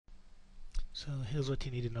So here's what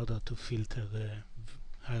you need in order to filter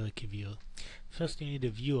a hierarchy viewer. First, you need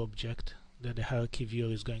a view object that the hierarchy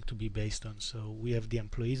viewer is going to be based on. So we have the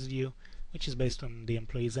employees view, which is based on the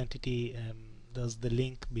employee's entity. There's the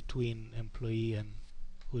link between employee and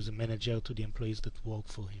who's a manager to the employees that work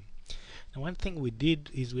for him. Now, one thing we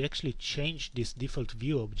did is we actually changed this default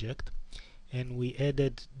view object and we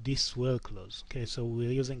added this where clause. Okay, so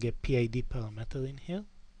we're using a PID parameter in here.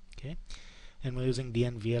 Okay, and we're using the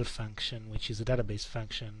NVL function, which is a database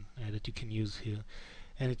function that you can use here.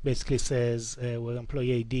 And it basically says where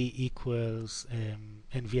employee ID equals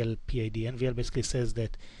NVL PID. NVL basically says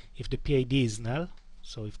that if the PID is null,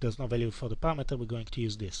 so if there's no value for the parameter, we're going to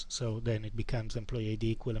use this. So then it becomes employee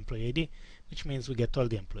ID equal employee ID, which means we get all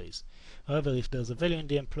the employees. However, if there's a value in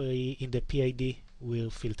the employee in the PID,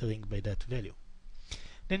 we're filtering by that value.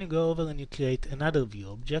 Then you go over and you create another view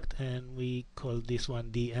object, and we call this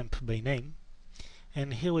one the emp by name.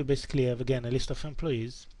 And here we basically have again a list of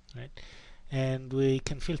employees, right? And we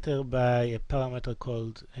can filter by a parameter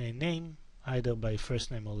called a name, either by first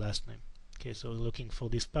name or last name. Okay, so we're looking for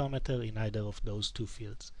this parameter in either of those two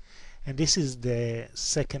fields. And this is the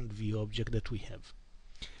second view object that we have.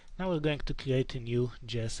 Now we're going to create a new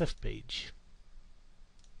JSF page.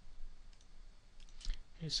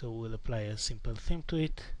 Okay, so we'll apply a simple theme to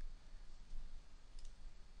it.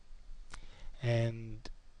 And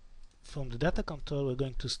from the data control, we're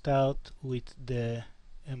going to start with the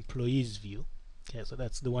employees view. Okay, so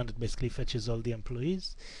that's the one that basically fetches all the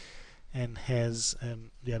employees and has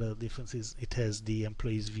the other difference is it has the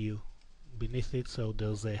employees view beneath it, so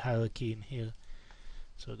there's a hierarchy in here.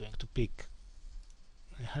 So we're going to pick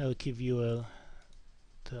a hierarchy viewer,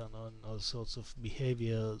 turn on all sorts of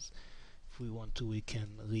behaviors. If we want to, we can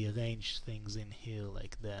rearrange things in here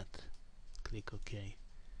like that. Click OK,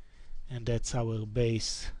 and that's our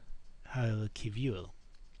base hierarchy viewer.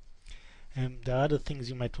 And there are other things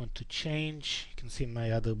you might want to change. You can see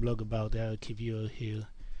my other blog about the hierarchy viewer here.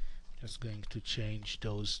 Just going to change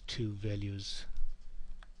those two values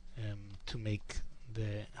to make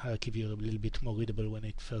the hierarchy viewer a little bit more readable when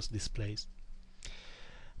it first displays.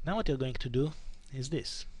 Now what you're going to do is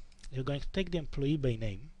this. You're going to take the employee by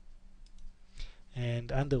name,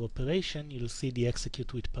 and under operation you'll see the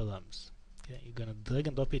execute with params. Okay, you're going to drag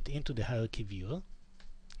and drop it into the hierarchy viewer.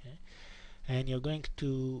 Okay, and you're going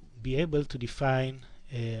to be able to define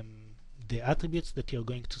the attributes that you're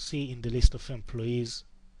going to see in the list of employees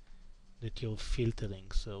that you're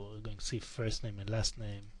filtering. So we're going to see first name and last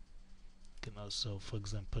name. You can also, for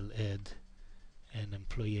example, add an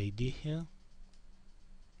employee ID here,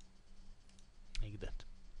 like that.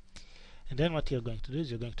 And then what you're going to do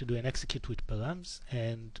is you're going to do an execute with params,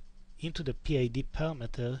 and into the PID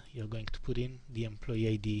parameter you're going to put in the employee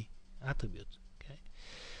ID attribute. Okay,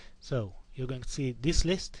 so you're going to see this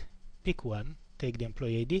list, pick one, take the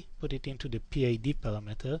employee ID, put it into the PID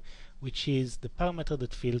parameter, which is the parameter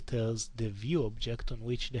that filters the view object on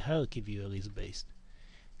which the hierarchy viewer is based.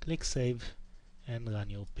 Click Save and run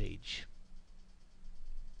your page.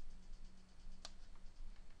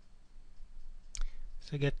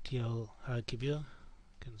 So get your hierarchy viewer,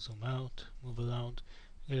 you can zoom out, move around,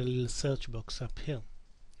 get a little search box up here.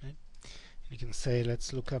 Right? And you can say,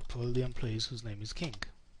 let's look up all the employees whose name is King.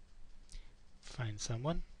 Find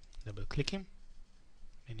someone, double click him,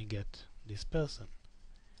 and you get this person.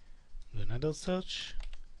 Do another search,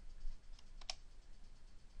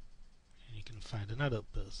 and you can find another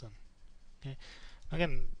person. Okay.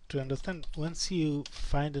 Again, to understand, once you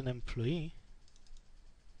find an employee,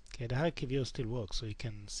 okay, the hierarchy viewer still works, so you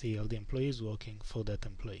can see all the employees working for that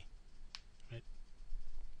employee.